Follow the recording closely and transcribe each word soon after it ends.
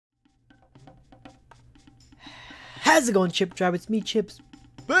How's it going, Chip Tribe? It's me, Chips,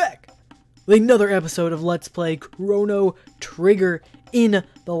 back with another episode of Let's Play Chrono Trigger. In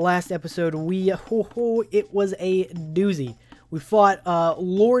the last episode, it was a doozy. We fought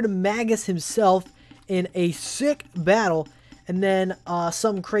Lord Magus himself in a sick battle, and then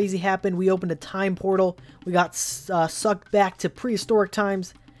something crazy happened. We opened a time portal. We got sucked back to prehistoric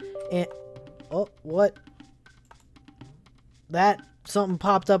times, and oh, what? That something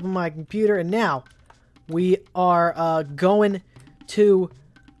popped up on my computer, and now we are going to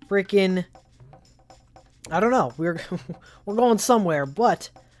freaking, I don't know, we're going somewhere. But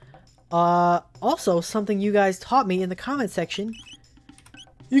also something you guys taught me in the comment section,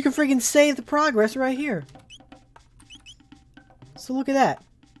 you can freaking save the progress right here. So look at that.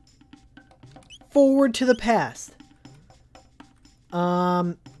 Forward to the past.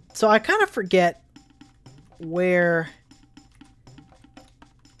 So I kind of forget where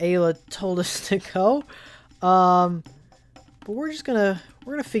Ayla told us to go. But we're gonna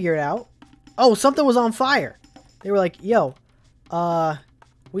figure it out. Oh, something was on fire. They were like, yo,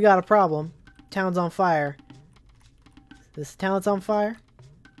 we got a problem. Town's on fire. This town's on fire?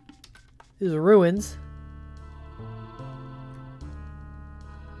 These are ruins.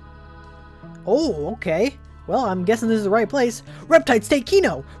 Oh, okay. Well, I'm guessing this is the right place. Reptites take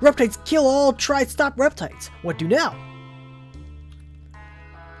Chrono! Reptites kill all, try to stop Reptites. What do now?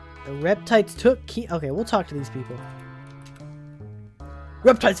 The Reptites took Chrono. Okay, we'll talk to these people.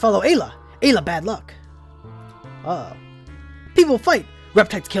 Reptites follow Ayla. Ayla bad luck. Uh-oh. People fight.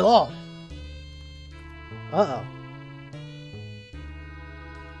 Reptites kill all. Uh-oh.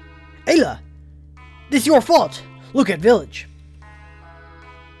 Ayla! This your fault. Look at village.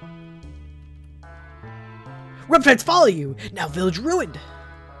 Reptites follow you! Now village ruined!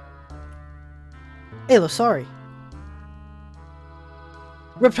 Ayla, sorry.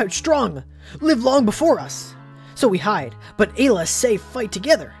 Reptites strong! Live long before us! So we hide, but Ayla say fight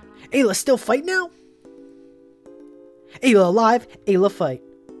together. Ayla still fight now? Ayla alive, Ayla fight.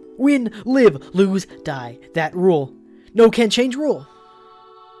 Win, live, lose, die. That rule. No can change rule.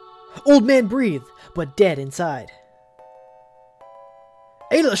 Old man breathe, but dead inside.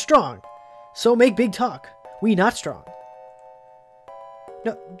 Ayla strong, so make big talk. We not strong.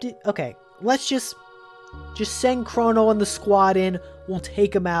 No, okay. Let's just send Chrono and the squad in. We'll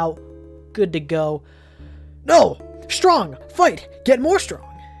take him out. Good to go. No! Strong! Fight! Get more strong!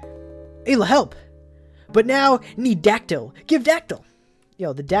 Ayla help! But now, need Dactyl. Give Dactyl!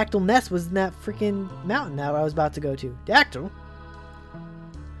 Yo, the Dactyl nest was in that freaking mountain that I was about to go to. Dactyl?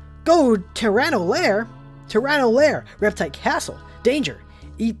 Go Tyranno Lair! Tyranno Lair! Reptite Castle! Danger!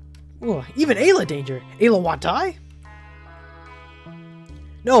 Even Ayla danger. Ayla want die?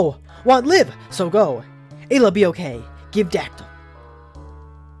 No, want live, so go. Ayla be okay. Give Dactyl.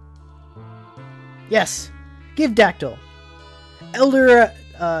 Yes, give Dactyl. Elder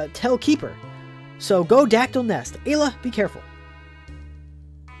tell Keeper. So go Dactyl nest. Ayla, be careful.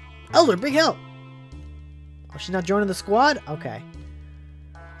 Elder, big help. Oh, she's not joining the squad? Okay.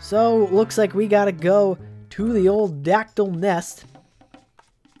 So, looks like we gotta go to the old Dactyl nest.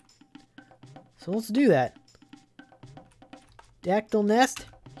 So let's do that. Dactyl nest,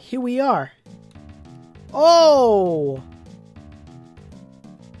 here we are. Oh!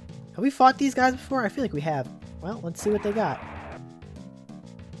 Have we fought these guys before? I feel like we have. Well, let's see what they got.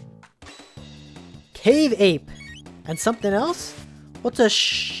 Cave ape. And something else? What's a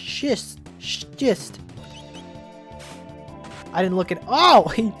schist? I didn't look at... Oh!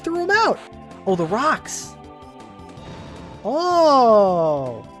 He threw them out! Oh, the rocks!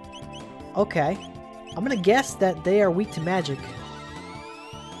 Oh! Okay. I'm gonna guess that they are weak to magic.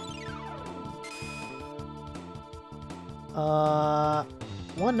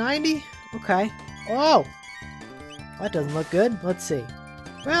 190? Okay. Oh! That doesn't look good. Let's see.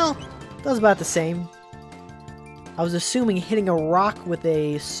 Well, that was about the same. I was assuming hitting a rock with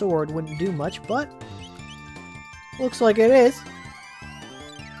a sword wouldn't do much, but looks like it is.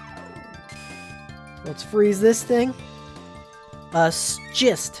 Let's freeze this thing.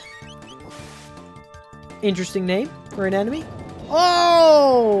 Schist. Interesting name for an enemy.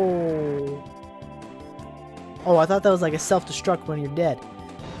 Oh! Oh, I thought that was like a self-destruct when you're dead.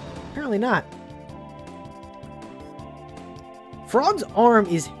 Apparently not. Frog's arm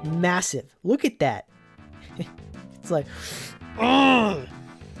is massive. Look at that. It's like...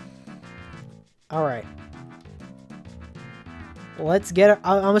 Alright. Let's get...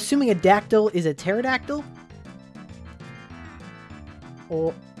 I'm assuming a dactyl is a pterodactyl?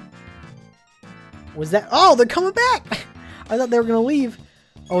 Or... Was that... Oh, they're coming back! I thought they were gonna leave.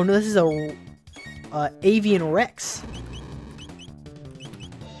 Oh no, this is a avian rex.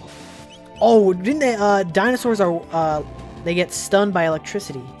 Oh, didn't they, dinosaurs are, they get stunned by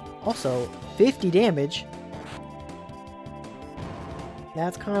electricity. Also, 50 damage.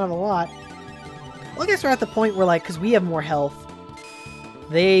 That's kind of a lot. Well, I guess we're at the point where, like, because we have more health,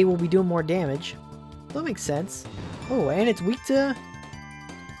 they will be doing more damage. That makes sense. Oh, and it's weak to...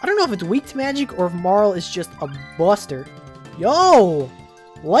 I don't know if it's weak to magic or if Marl is just a buster. Yo!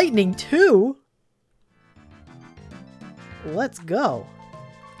 Lightning too? Let's go.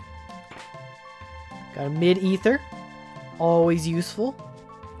 Got a mid-ether. Always useful.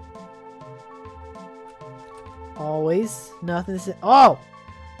 Always. Nothing to say. Oh!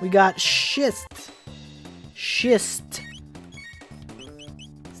 We got schist. Schist.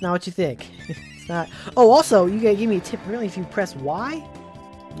 It's not what you think. It's not. Oh, also, you gave me a tip. Really, if you press Y,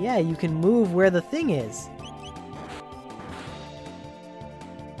 yeah, you can move where the thing is.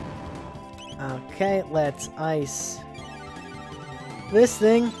 Okay, let's ice this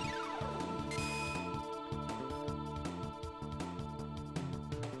thing.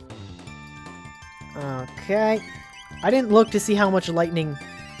 Okay. I didn't look to see how much lightning...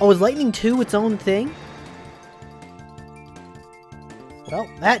 Oh, is lightning 2 its own thing? Well,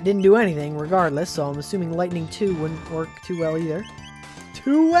 that didn't do anything regardless, so I'm assuming lightning 2 wouldn't work too well either.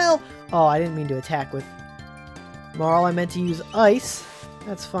 Too well! Oh, I didn't mean to attack with Marl. I meant to use ice.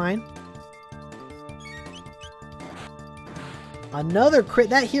 That's fine. Another crit.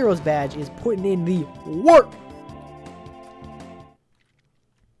 That hero's badge is putting in the work!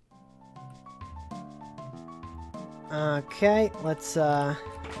 Okay, let's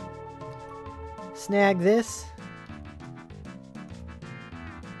snag this.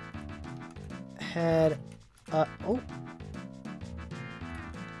 Head up. Oh.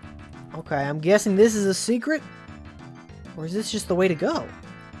 Okay, I'm guessing this is a secret? Or is this just the way to go?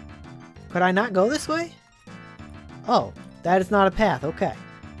 Could I not go this way? Oh, that is not a path. Okay.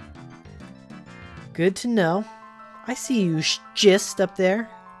 Good to know. I see you, Gist, up there.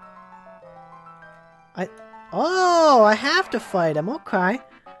 Oh, I have to fight him. Okay.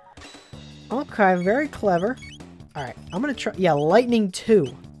 Okay, very clever. Alright, I'm gonna try... Yeah, lightning 2.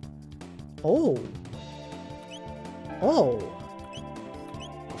 Oh. Oh.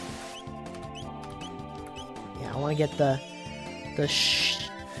 Yeah, I want to get the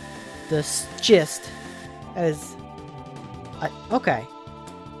gist. That is... okay.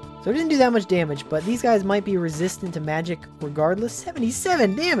 So it didn't do that much damage, but these guys might be resistant to magic regardless.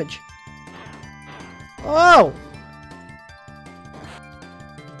 77 damage! Oh!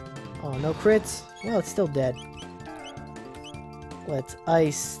 Oh, no crits? Well, it's still dead. Let's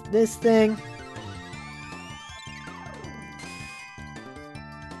ice this thing.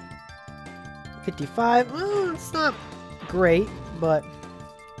 $55. Oh, it's not great, but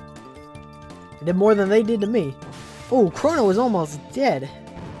it did more than they did to me. Oh, Chrono is almost dead.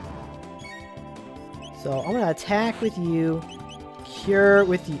 So I'm gonna attack with you, cure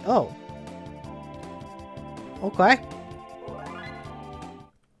with you. Oh. Okay.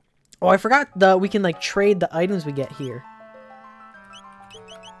 Oh, I forgot we can like trade the items we get here.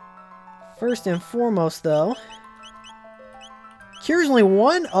 First and foremost, though, cure's only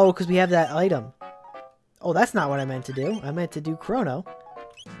 1? Oh, because we have that item. Oh, that's not what I meant to do. I meant to do Chrono.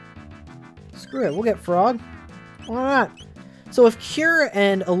 Screw it, we'll get Frog. Why not? So if Cure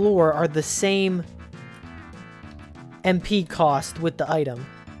and Allure are the same MP cost with the item,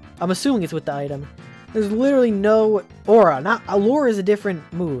 I'm assuming it's with the item, there's literally no Aura. Not Allure is a different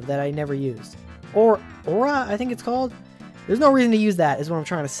move that I never used. Or Aura, I think it's called. There's no reason to use that, is what I'm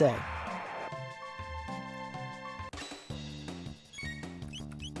trying to say.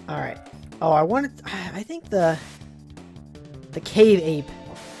 Alright. Oh, I think the Cave Ape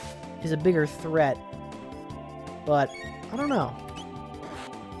is a bigger threat. But, I don't know.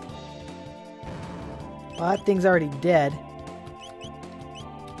 Well, that thing's already dead.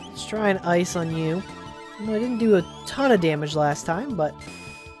 Let's try an ice on you. I didn't do a ton of damage last time, but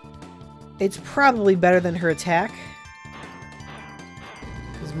it's probably better than her attack.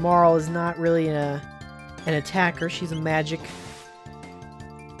 Because Marl is not really an attacker. She's a magic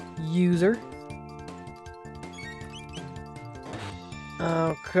user.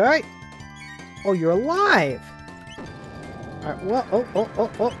 Okay. Oh, you're alive! Alright, well,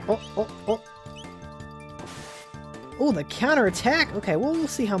 oh. Oh, the counter-attack! Okay, well, we'll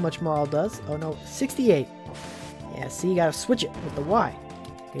see how much Marl does. Oh, no, 68. Yeah, see, you gotta switch it with the Y.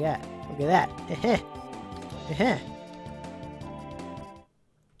 Look at that. Look at that. Heh heh.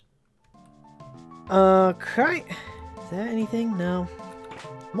 Okay. Is that anything? No.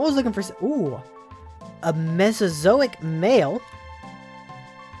 I'm always looking for... Ooh. A Mesozoic male?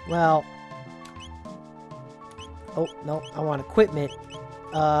 Well... Oh, no. I want equipment.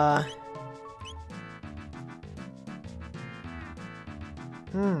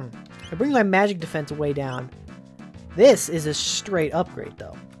 I bring my magic defense way down. This is a straight upgrade,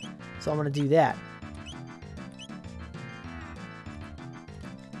 though. So I'm going to do that.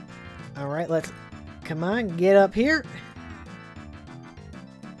 Alright, let's... Come on, get up here.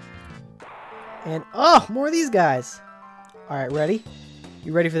 And... Oh, more of these guys. Alright, ready?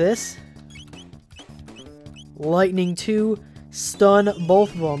 You ready for this? Lightning 2. Stun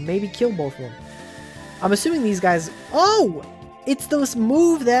both of them. Maybe kill both of them. I'm assuming these guys... Oh! It's this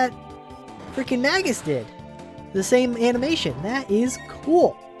move that freaking Magus did. The same animation. That is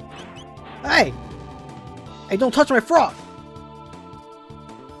cool. Hey! Hey, don't touch my frog!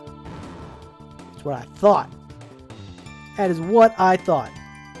 That's what I thought. That is what I thought.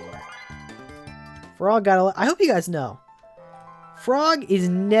 Frog got a... I hope you guys know. Frog is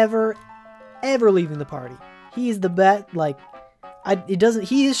never, ever leaving the party. He is the bet. Like,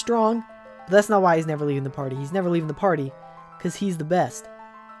 he is strong, but that's not why he's never leaving the party. He's never leaving the party because he's the best.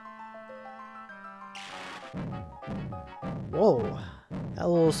 Whoa. That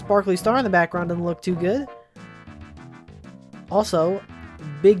little sparkly star in the background doesn't look too good. Also,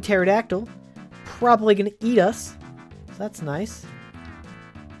 big pterodactyl. Probably gonna eat us. So that's nice.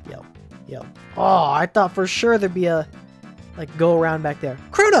 Yo. Yo. Oh, I thought for sure there'd be a, like, go around back there.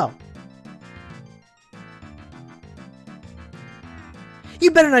 Chrono! You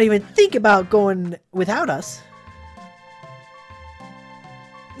better not even think about going without us.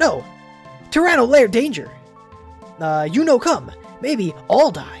 No. Tyranno lair danger. You know come. Maybe all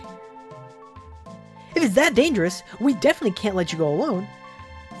die. If it's that dangerous, we definitely can't let you go alone.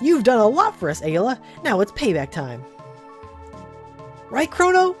 You've done a lot for us, Ayla. Now it's payback time. Right,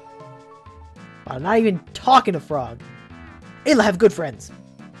 Chrono? I'm not even talking to Frog. Ayla have good friends.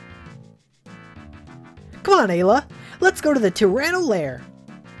 Come on, Ayla. Let's go to the Tyranno lair.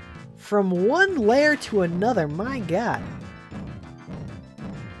 From one lair to another, my god.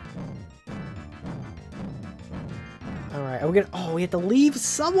 Alright, are we gonna... Oh, we have to leave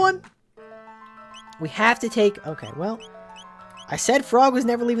someone? We have to take... Okay, well... I said Frog was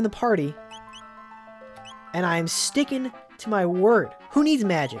never leaving the party. And I'm sticking to my word. Who needs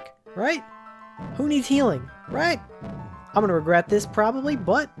magic, right? Who needs healing, right? I'm gonna regret this probably,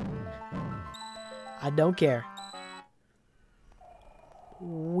 but... I don't care.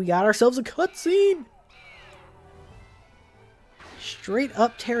 We got ourselves a cutscene! Straight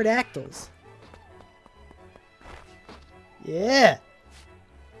up pterodactyls. Yeah!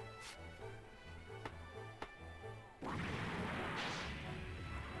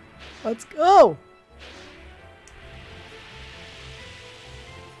 Let's go!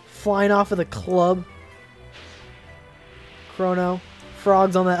 Flying off with a club. Chrono.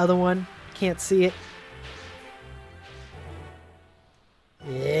 Frog's on that other one. Can't see it.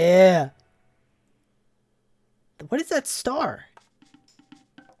 Yeah! What is that star?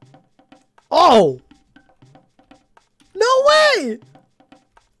 Oh! No way!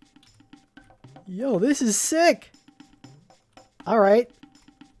 Yo, this is sick! Alright.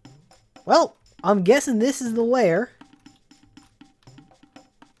 Well, I'm guessing this is the lair.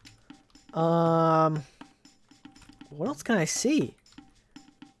 What else can I see?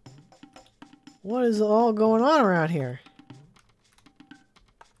 What is all going on around here?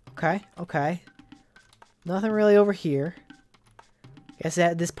 Okay, okay. Nothing really over here. Guess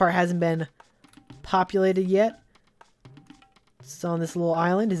that this part hasn't been populated yet. It's on this little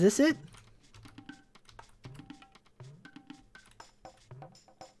island. Is this it?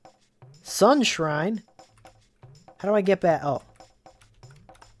 Sun Shrine? How do I get back? Oh.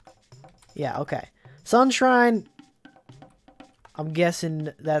 Yeah, okay. Sun Shrine. I'm guessing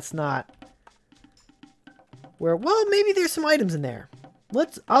that's not where... Well, maybe there's some items in there.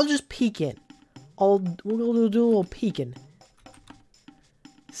 I'll just peek in. We'll do a little peeking.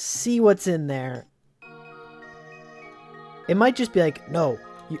 See what's in there. It might just be like, no.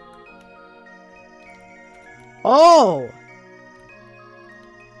 Oh!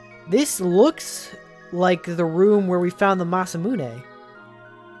 This looks like the room where we found the Masamune.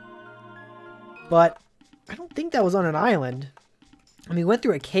 But I don't think that was on an island. I mean, we went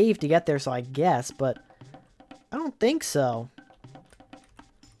through a cave to get there, so I guess, but I don't think so.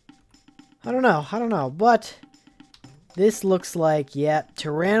 I don't know, but this looks like, yeah,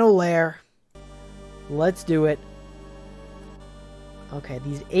 Tyranno lair. Let's do it. Okay,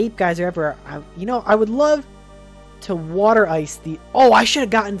 these ape guys are everywhere. You know, I would love to water ice the... Oh, I should have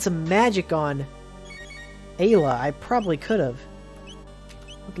gotten some magic on Ayla. I probably could have.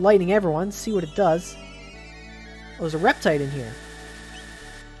 With lightning everyone, see what it does. Oh, there's a Reptite in here.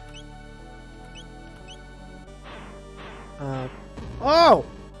 Oh!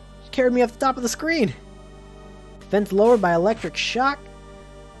 She carried me off the top of the screen. Defense lowered by electric shock.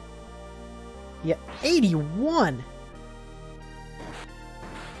 Yeah, 81.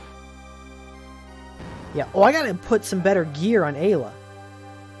 Yeah, oh, I gotta put some better gear on Ayla.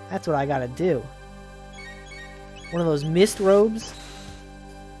 That's what I gotta do. One of those mist robes.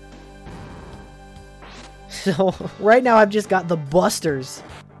 So, right now I've just got the busters.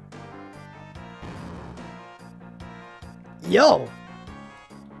 Yo!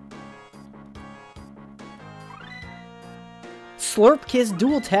 Slurp Kiss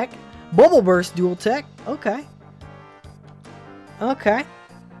dual tech. Bubble Burst dual tech. Okay. Okay.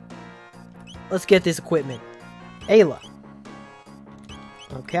 Let's get this equipment. Ayla.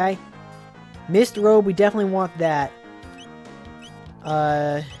 Okay. Mist robe, we definitely want that.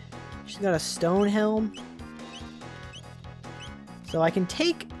 She's got a stone helm. So I can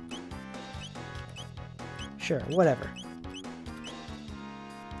take... Sure, whatever.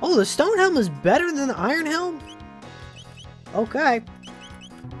 Oh, the stone helm is better than the iron helm? Okay.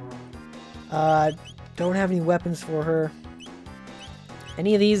 Don't have any weapons for her.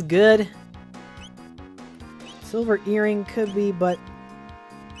 Any of these good? Silver earring could be, but...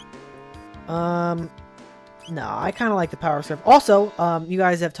 No, I kind of like the power surf. Also, you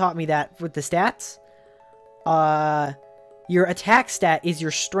guys have taught me that with the stats, your attack stat is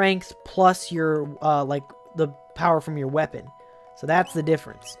your strength plus your, like, the power from your weapon. So that's the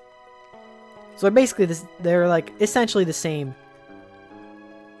difference. So basically, they're, like, essentially the same.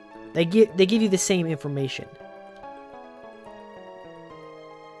 They give you the same information.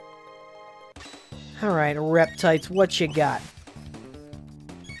 Alright, Reptites, what you got?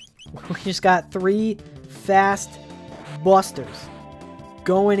 We just got 3 fast busters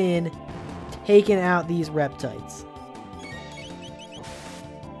going in, taking out these Reptites.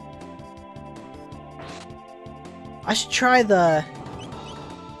 I should try the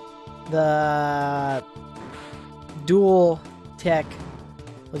dual tech.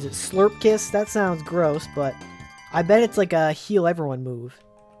 Was it Slurp Kiss? That sounds gross, but I bet it's like a heal everyone move.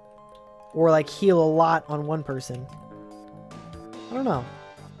 Or like heal a lot on one person. I don't know.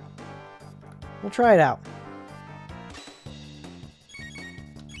 We'll try it out.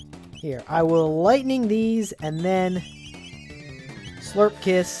 Here, I will lightning these and then Slurp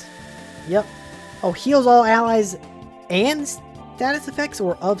Kiss. Yep. Oh, heals all allies and status effects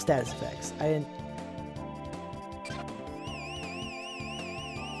or of status effects? I didn't...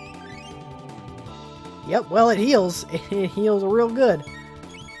 Yep, well it heals. It heals real good.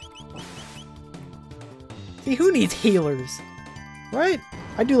 See, who needs healers? Right?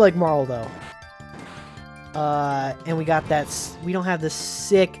 I do like Marl though. And we got that... We don't have the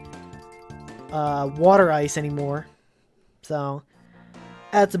sick water ice anymore. So,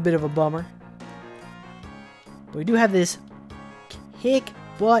 that's a bit of a bummer. But we do have this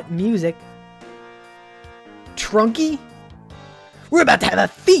kick-butt music. Trunky? We're about to have a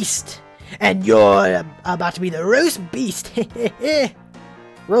feast! And you're about to be the roast beast!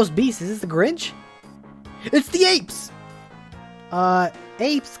 Roast beast? Is this the Grinch? It's the apes!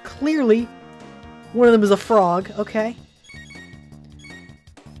 Apes, clearly. One of them is a frog, okay.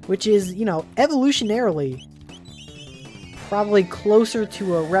 Which is, you know, evolutionarily probably closer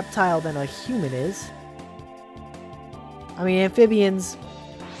to a reptile than a human is. I mean, amphibians,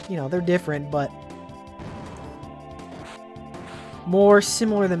 you know, they're different, but more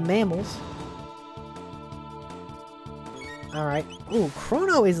similar than mammals. Alright. Ooh,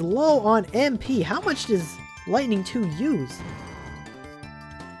 Chrono is low on MP. How much does Lightning 2 use?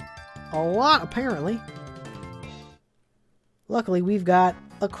 A lot, apparently. Luckily, we've got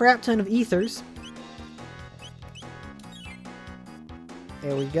a crap ton of ethers.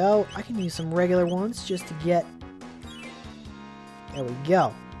 There we go. I can use some regular ones just to get... There we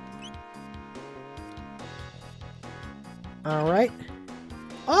go. Alright.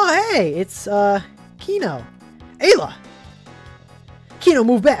 Oh, hey! It's, Kino. Ayla! Kino,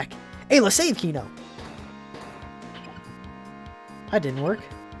 move back! Ayla, save Kino! That didn't work.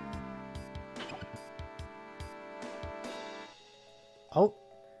 Oh.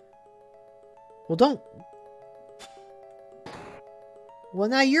 Well, don't... Well,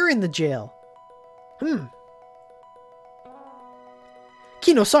 now you're in the jail.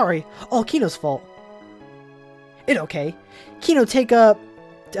 Kino, sorry. All Kino's fault. It okay. Kino, take all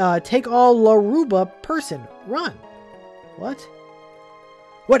Laruba person. Run. What?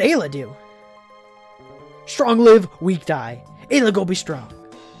 What Ayla do? Strong live, weak die. Ayla go be strong.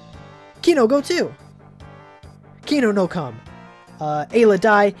 Kino go too. Kino no come. Ayla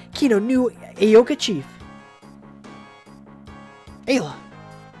die. Kino new Aoka chief. Ayla.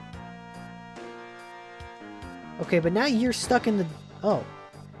 Okay, but now you're stuck in the... Oh.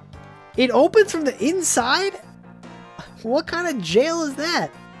 It opens from the inside? What kind of jail is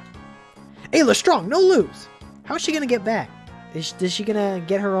that? Ayla strong, no lose. How's she gonna get back? Is she gonna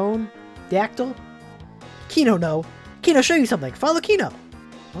get her own dactyl? Kino, no. Kino, show you something. Follow Kino.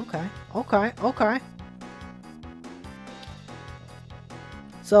 Okay, okay, okay.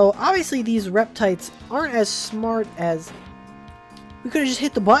 So, obviously these Reptites aren't as smart as... We could have just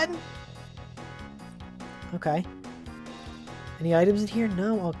hit the button? Okay. Any items in here?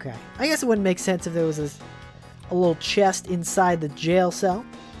 No? Okay. I guess it wouldn't make sense if there was a little chest inside the jail cell.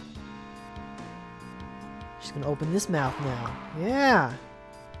 Just gonna open this mouth now. Yeah!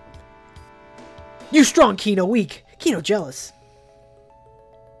 You strong, Kino, weak. Kino jealous.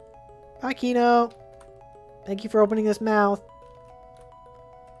 Bye, Kino. Thank you for opening this mouth.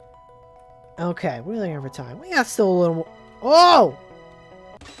 Okay, what are they looking for time? We got still a little more. Oh!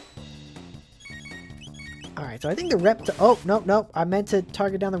 Alright, so I think the Reptite... Oh, no, no. I meant to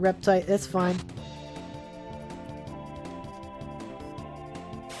target down the Reptite. That's fine.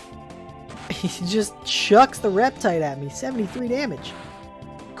 He just chucks the Reptite at me. 73 damage.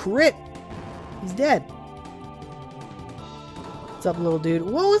 Crit! He's dead. What's up, little dude?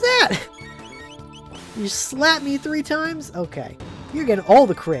 What was that? You slapped me 3 times? Okay. You're getting all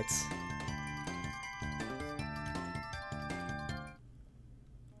the crits.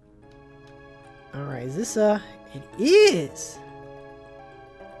 Alright, is this it is!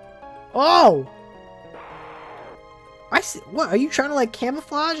 Oh! I see. What, are you trying to like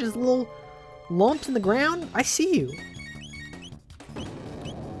camouflage his little lumps in the ground? I see you. I'm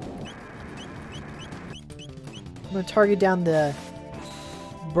gonna target down the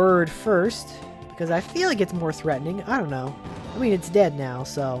bird first, because I feel like it's more threatening. I don't know. I mean, it's dead now,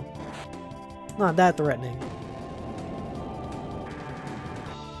 so it's not that threatening.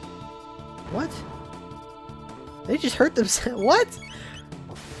 What? They just hurt themselves. What?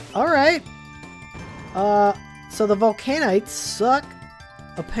 Alright. So the Volcanites suck,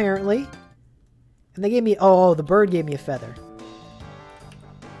 apparently. And they gave me... Oh, the bird gave me a feather.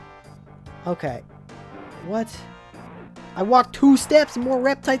 Okay. What? I walked 2 steps and more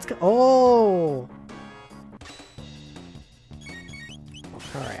Reptites... Oh!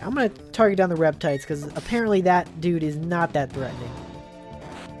 Alright, I'm gonna target down the Reptites, because apparently that dude is not that threatening.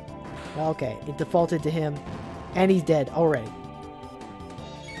 Okay, it defaulted to him, and he's dead already.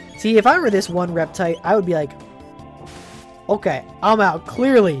 See, if I were this one Reptite, I would be like, okay, I'm out.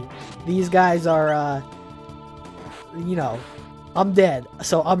 Clearly, these guys are, you know, I'm dead.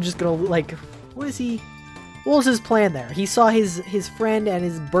 So I'm just gonna, like, what is he? What was his plan there? He saw his friend and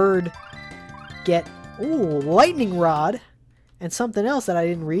his bird get, ooh, lightning rod, and something else that I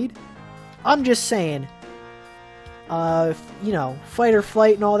didn't read. I'm just saying, you know, fight or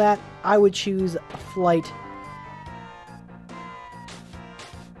flight and all that, I would choose flight.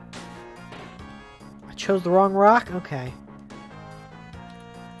 I chose the wrong rock? Okay.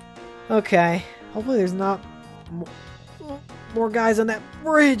 Okay. Hopefully there's not more guys on that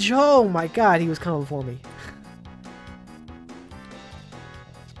bridge. Oh my god, he was coming for me.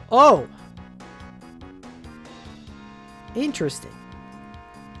 Oh! Interesting.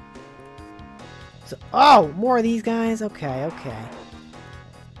 So, oh, more of these guys? Okay, okay.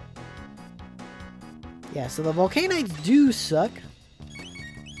 Yeah, so the Volcanites do suck.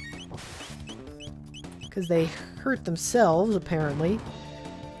 Because they hurt themselves, apparently.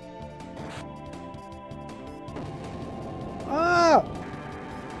 Oh!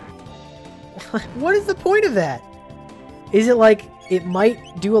 What is the point of that? Is it like, it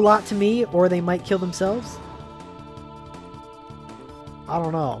might do a lot to me, or they might kill themselves? I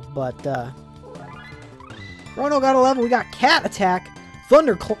don't know, but, Chrono got a level. We got Cat Attack.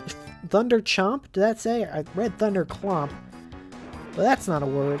 Thunder Chomp? Did that say? I read Thunder Clomp. But that's not a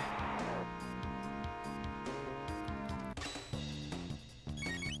word.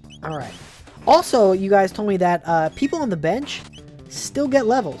 Alright. Also, you guys told me that people on the bench still get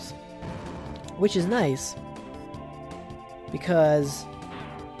levels. Which is nice. Because,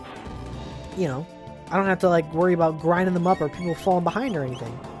 you know, I don't have to like worry about grinding them up or people falling behind or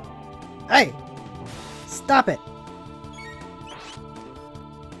anything. Hey! Stop it!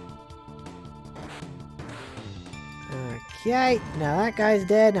 Okay, now that guy's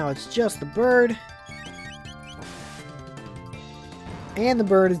dead. Now it's just the bird. And the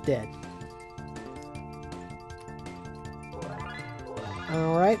bird is dead.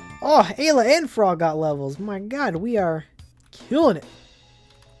 Alright. Oh, Ayla and Frog got levels. My god, we are killing it.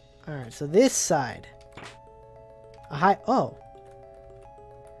 Alright, so this side. A high... Oh.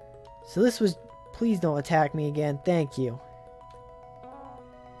 So this was... Please don't attack me again. Thank you.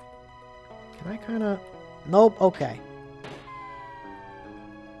 Can I kind of... Nope. Okay.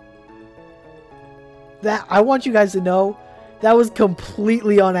 That... I want you guys to know That was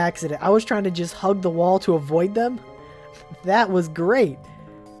completely on accident. I was trying to just hug the wall to avoid them. That was great.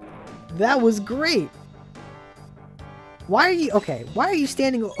 That was great. Why are you... Okay, why are you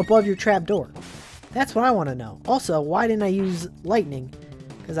standing above your trap door? That's what I want to know. Also, why didn't I use lightning?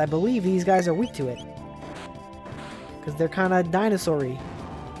 Because I believe these guys are weak to it. Because they're kind of dinosaur-y.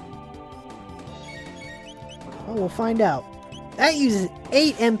 Oh, we'll find out. That uses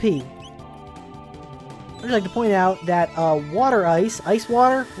 8 MP. I'd like to point out that water ice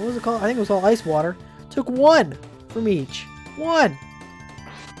water, what was it called? I think it was called ice water, took 1 from each. 1!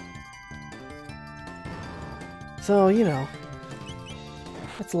 So, you know,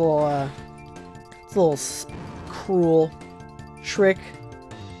 that's a little cruel trick.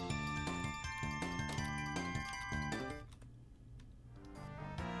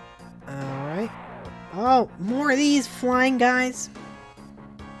 Alright. Oh, more of these flying guys.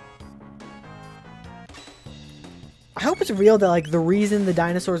 I hope it's real that, like, the reason the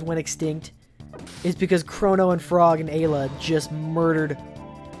dinosaurs went extinct is because Chrono and Frog and Ayla just murdered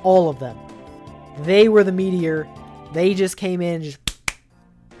all of them. They were the meteor. They just came in and just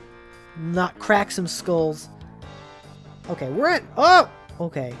not crack some skulls. Okay, we're at... Oh!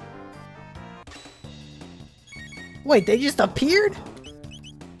 Okay. Wait, they just appeared?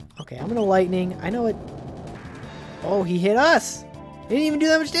 Okay, I'm gonna lightning. I know it... Oh, he hit us! He didn't even do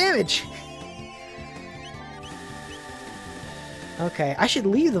that much damage! Okay, I should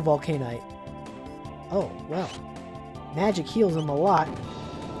leave the Volcanite. Oh, well. Magic heals him a lot.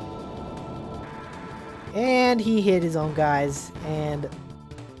 And he hit his own guys, and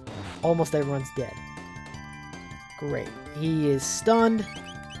almost everyone's dead. Great. He is stunned.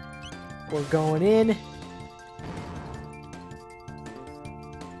 We're going in.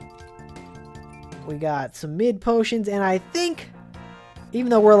 We got some mid potions, and I think, even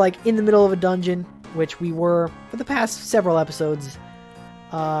though we're like in the middle of a dungeon, which we were for the past several episodes,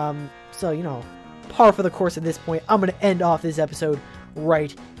 so, you know, par for the course at this point, I'm going to end off this episode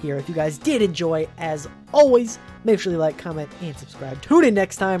right here. If you guys did enjoy, as always, make sure you like, comment, and subscribe. Tune in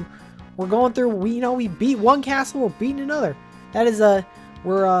next time. We're going through, we beat one castle, we're beating another. That is,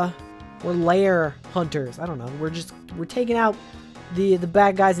 we're lair hunters. I don't know. We're taking out the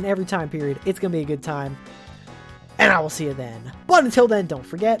bad guys in every time period. It's going to be a good time. And I will see you then. But until then, don't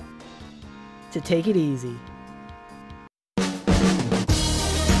forget to take it easy.